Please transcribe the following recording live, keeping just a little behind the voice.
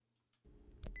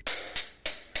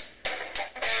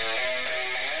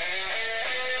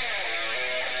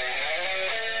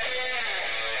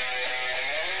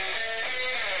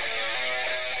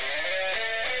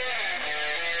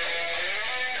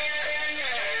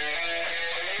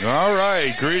All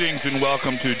right, greetings and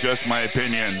welcome to Just My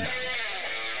Opinion.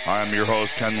 I'm your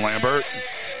host, Ken Lambert.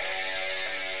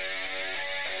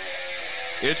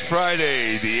 It's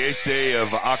Friday, the 8th day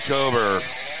of October,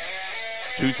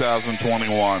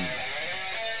 2021.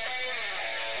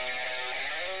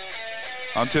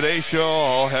 On today's show,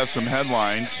 I'll have some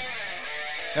headlines,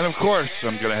 and of course,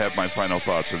 I'm going to have my final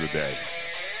thoughts of the day.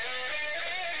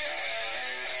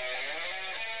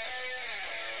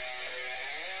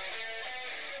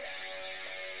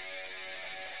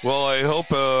 Well, I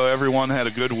hope everyone had a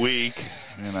good week,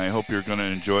 and I hope you're going to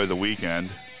enjoy the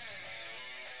weekend.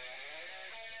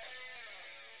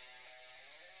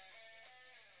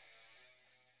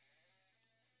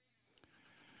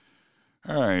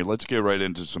 All right, let's get right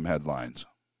into some headlines.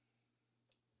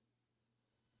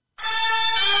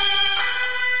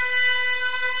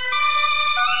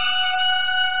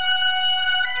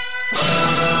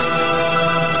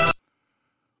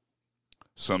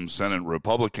 Some Senate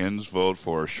Republicans vote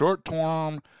for a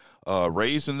short-term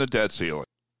raise in the debt ceiling.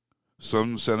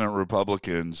 Some Senate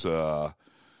Republicans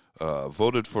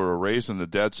voted for a raise in the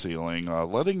debt ceiling,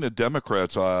 letting the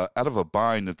Democrats out of a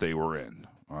bind that they were in.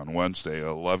 On Wednesday,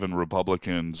 11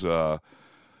 Republicans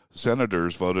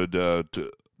senators voted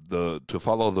to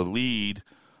follow the lead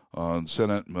on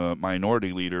Senate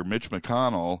Minority Leader Mitch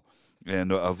McConnell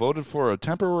and voted for a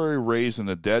temporary raise in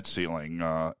the debt ceiling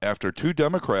after two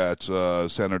Democrats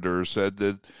senators said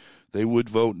that they would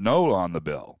vote no on the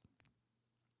bill.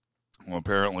 Well,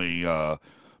 apparently,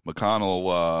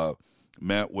 McConnell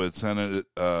met with Senate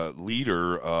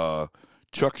leader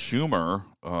Chuck Schumer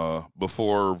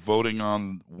before voting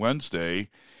on Wednesday,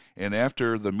 and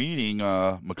after the meeting,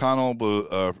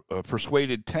 McConnell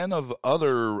persuaded 10 of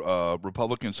other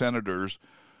Republican senators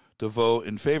to vote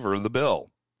in favor of the bill.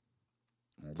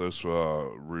 This,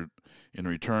 in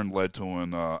return, led to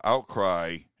an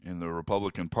outcry in the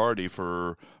Republican Party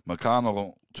for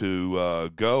McConnell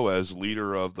to go as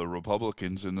leader of the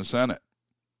Republicans in the Senate.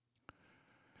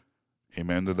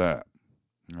 Amen to that.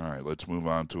 All right, let's move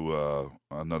on to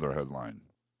another headline.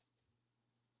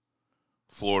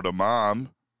 Florida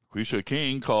mom Quisha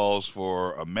King calls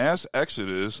for a mass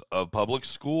exodus of public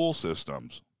school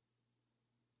systems.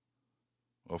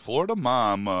 A Florida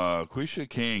mom, Quisha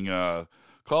King,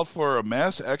 called for a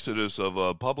mass exodus of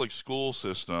a public school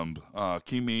system.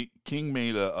 King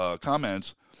made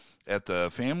comments at the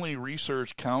Family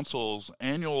Research Council's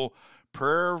annual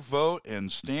Prayer, Vote,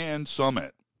 and Stand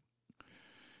Summit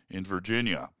in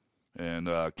Virginia. And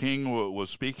King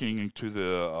was speaking to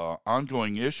the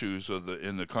ongoing issues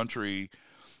in the country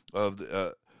where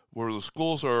the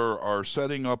schools are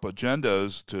setting up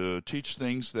agendas to teach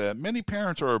things that many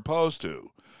parents are opposed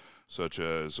to, such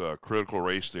as critical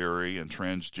race theory and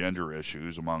transgender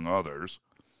issues, among others.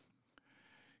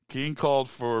 King called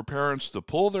for parents to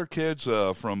pull their kids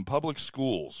from public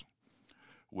schools,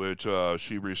 which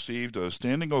she received a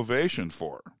standing ovation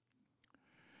for.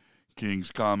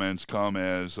 King's comments come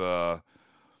as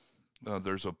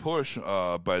there's a push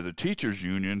by the teachers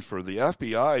union for the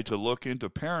FBI to look into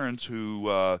parents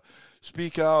who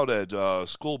speak out at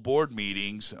school board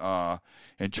meetings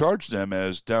and charge them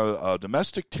as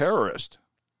domestic terrorists.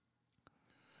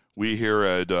 We here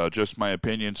at Just My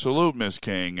Opinion salute Miss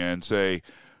King and say,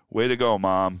 way to go,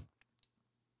 Mom.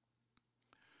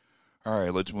 All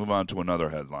right, let's move on to another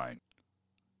headline.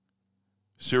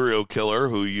 Serial killer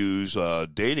who used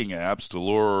dating apps to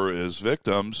lure his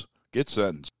victims gets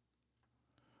sentenced.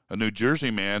 A New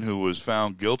Jersey man who was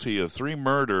found guilty of 3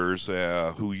 murders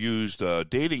who used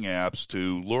dating apps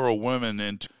to lure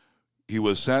women he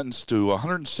was sentenced to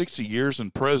 160 years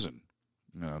in prison.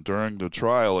 During the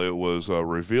trial, it was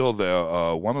revealed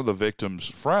that one of the victim's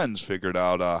friends figured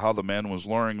out how the man was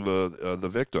luring the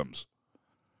victims.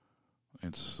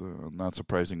 It's not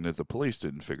surprising that the police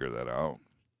didn't figure that out.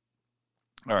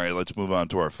 All right, let's move on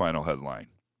to our final headline.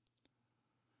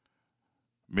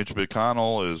 Mitch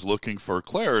McConnell is looking for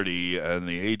clarity in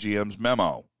the AGM's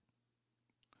memo.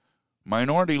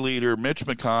 Minority Leader Mitch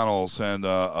McConnell sent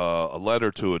a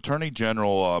letter to Attorney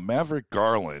General Maverick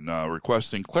Garland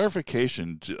requesting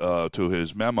clarification to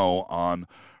his memo on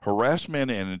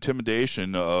harassment and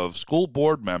intimidation of school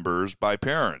board members by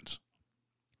parents.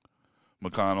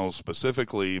 McConnell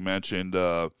specifically mentioned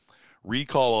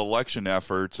recall election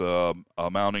efforts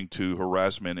amounting to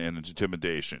harassment and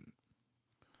intimidation.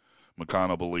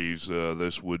 McConnell believes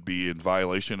this would be in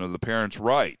violation of the parents'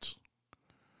 rights.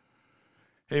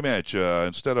 Hey, Mitch,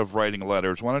 instead of writing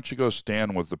letters, why don't you go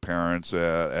stand with the parents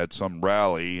at some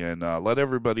rally and let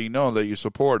everybody know that you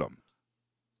support them?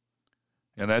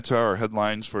 And that's our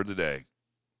headlines for today.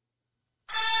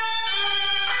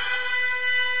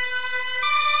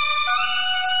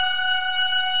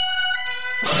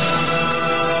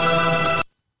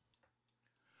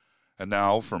 And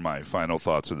now for my final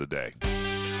thoughts of the day.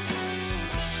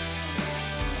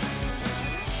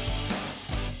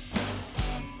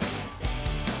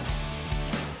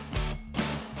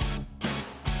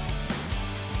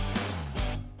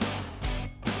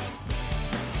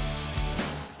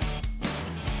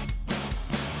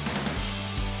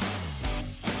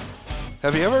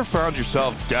 Have you ever found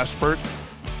yourself desperate?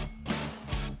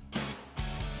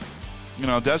 You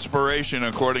know, desperation,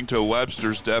 according to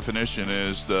Webster's definition,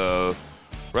 is the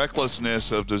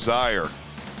recklessness of desire.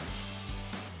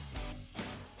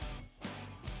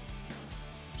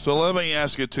 So let me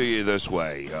ask it to you this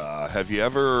way. Have you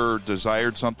ever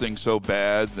desired something so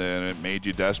bad that it made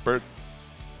you desperate?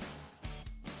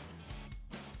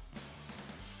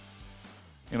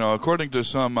 You know, according to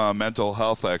some mental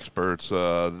health experts,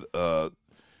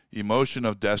 emotion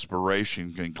of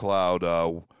desperation can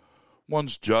cloud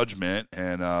one's judgment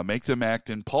and make them act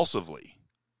impulsively.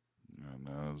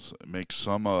 And it makes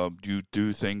some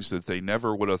do things that they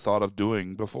never would have thought of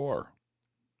doing before.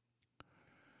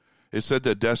 It's said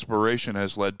that desperation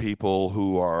has led people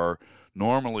who are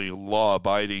normally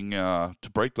law-abiding to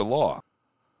break the law.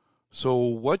 So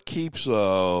what keeps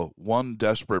one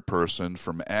desperate person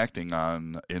from acting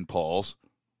on impulse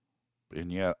and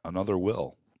yet another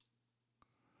will?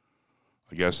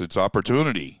 I guess it's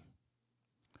opportunity.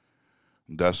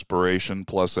 Desperation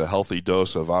plus a healthy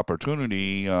dose of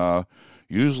opportunity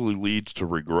usually leads to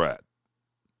regret.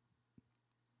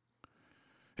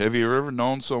 Have you ever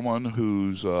known someone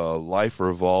whose life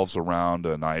revolves around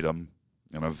an item,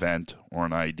 an event, or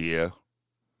an idea?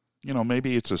 You know,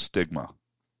 maybe it's a stigma.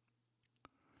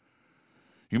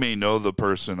 You may know the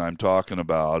person I'm talking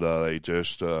about. They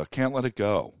just can't let it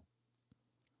go.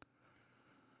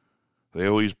 They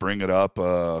always bring it up,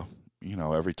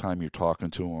 every time you're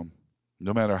talking to them.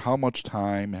 No matter how much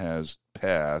time has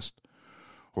passed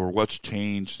or what's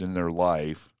changed in their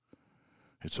life,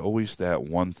 it's always that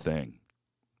one thing.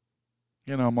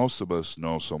 You know, most of us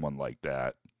know someone like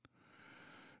that.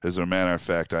 As a matter of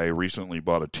fact, I recently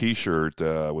bought a T-shirt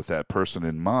with that person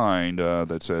in mind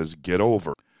that says, "Get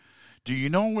over." Do you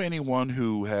know anyone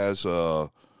who has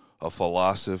a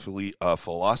philosophy,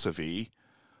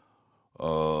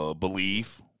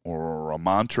 belief, or a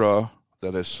mantra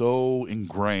that is so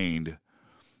ingrained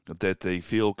that they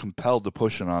feel compelled to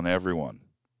push it on everyone?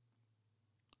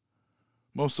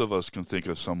 Most of us can think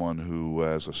of someone who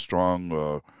has a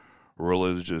strong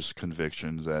religious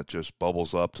conviction that just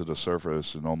bubbles up to the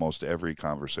surface in almost every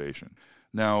conversation.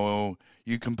 Now,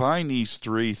 you combine these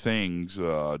three things,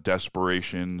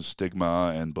 desperation,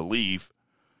 stigma, and belief,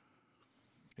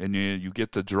 and you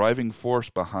get the driving force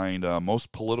behind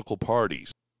most political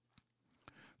parties.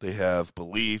 They have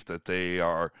belief that they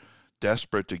are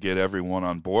desperate to get everyone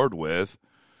on board with,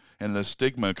 and the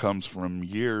stigma comes from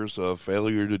years of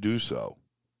failure to do so.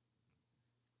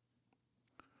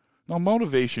 Now,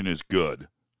 motivation is good.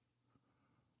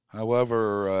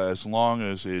 However, as long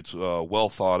as it's well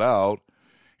thought out,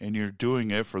 and you're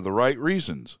doing it for the right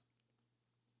reasons.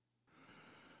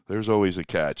 There's always a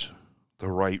catch. The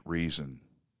right reason.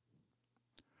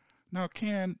 Now,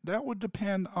 that would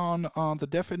depend on the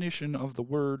definition of the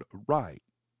word right.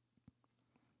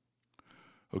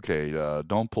 Okay,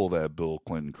 don't pull that Bill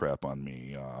Clinton crap on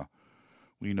me.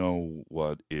 We know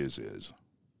what is.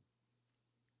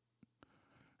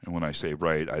 And when I say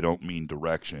right, I don't mean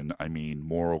direction. I mean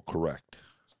moral correct.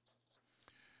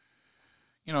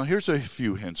 You know, here's a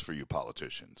few hints for you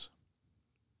politicians.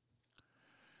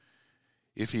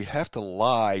 If you have to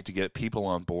lie to get people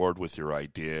on board with your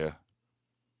idea,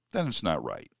 then it's not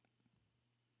right.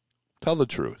 Tell the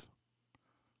truth.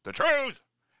 The truth?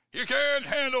 You can't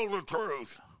handle the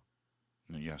truth.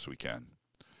 Yes, we can.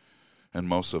 And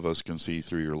most of us can see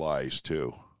through your lies,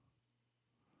 too.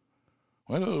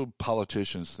 Why do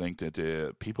politicians think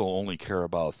that people only care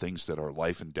about things that are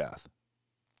life and death?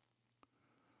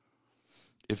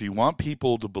 If you want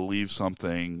people to believe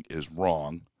something is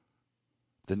wrong,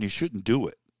 then you shouldn't do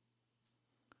it.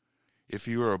 If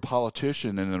you are a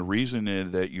politician and the reason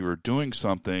that you are doing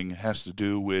something has to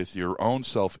do with your own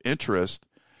self-interest,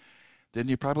 then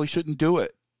you probably shouldn't do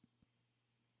it.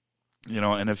 You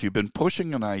know, and if you've been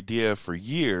pushing an idea for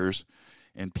years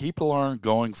and people aren't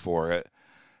going for it,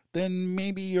 then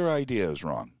maybe your idea is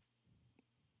wrong.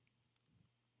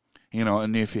 You know,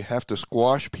 and if you have to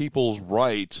squash people's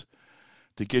rights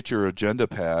to get your agenda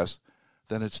passed,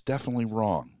 then it's definitely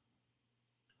wrong.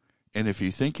 And if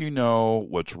you think you know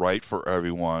what's right for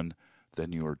everyone,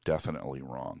 then you are definitely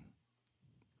wrong.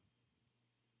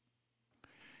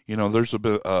 You know, there's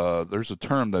a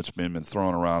term that's been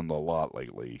thrown around a lot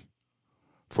lately,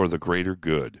 for the greater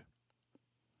good.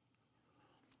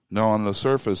 Now, on the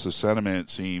surface, the sentiment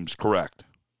seems correct.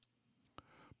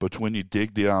 But when you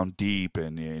dig down deep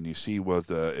and you see what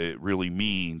it really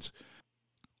means,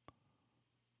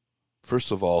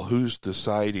 first of all, who's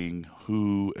deciding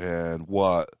who and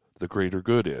what the greater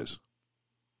good is?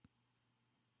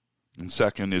 And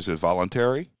second, is it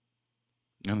voluntary?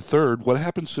 And third, what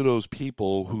happens to those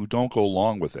people who don't go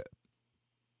along with it?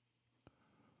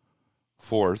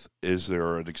 Fourth, is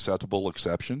there an acceptable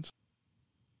exceptions?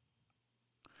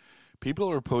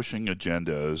 People are pushing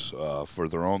agendas for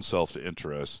their own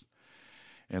self-interest,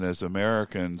 and as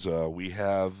Americans, we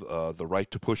have the right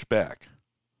to push back.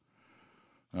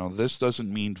 Now, this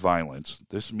doesn't mean violence.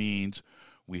 This means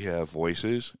we have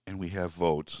voices and we have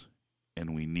votes,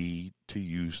 and we need to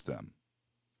use them.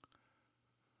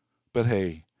 But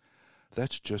hey,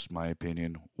 that's just my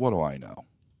opinion. What do I know?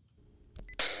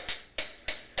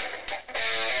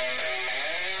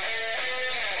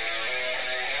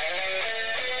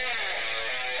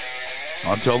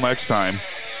 Until next time,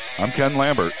 I'm Ken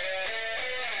Lambert.